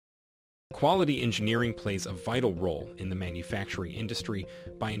Quality engineering plays a vital role in the manufacturing industry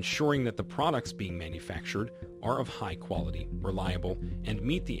by ensuring that the products being manufactured are of high quality, reliable, and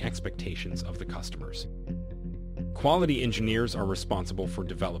meet the expectations of the customers. Quality engineers are responsible for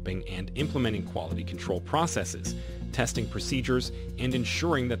developing and implementing quality control processes, testing procedures, and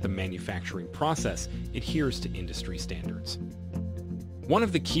ensuring that the manufacturing process adheres to industry standards. One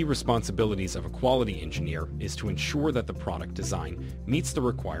of the key responsibilities of a quality engineer is to ensure that the product design meets the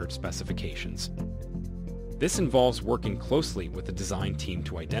required specifications. This involves working closely with the design team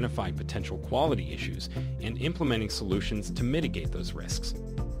to identify potential quality issues and implementing solutions to mitigate those risks.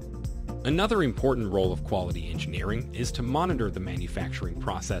 Another important role of quality engineering is to monitor the manufacturing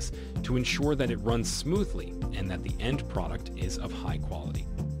process to ensure that it runs smoothly and that the end product is of high quality.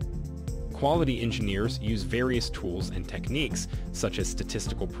 Quality engineers use various tools and techniques such as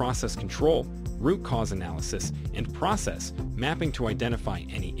statistical process control, root cause analysis, and process mapping to identify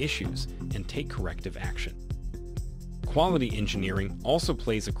any issues and take corrective action. Quality engineering also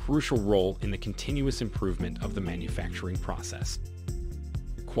plays a crucial role in the continuous improvement of the manufacturing process.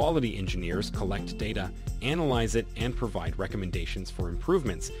 Quality engineers collect data, analyze it, and provide recommendations for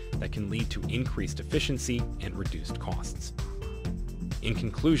improvements that can lead to increased efficiency and reduced costs. In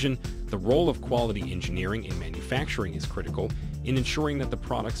conclusion, the role of quality engineering in manufacturing is critical in ensuring that the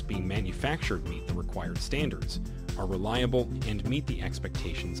products being manufactured meet the required standards, are reliable, and meet the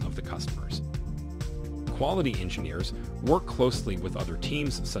expectations of the customers. Quality engineers work closely with other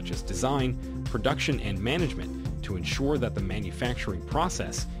teams such as design, production, and management to ensure that the manufacturing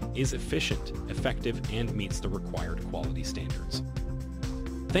process is efficient, effective, and meets the required quality standards.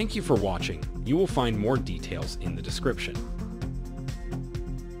 Thank you for watching. You will find more details in the description.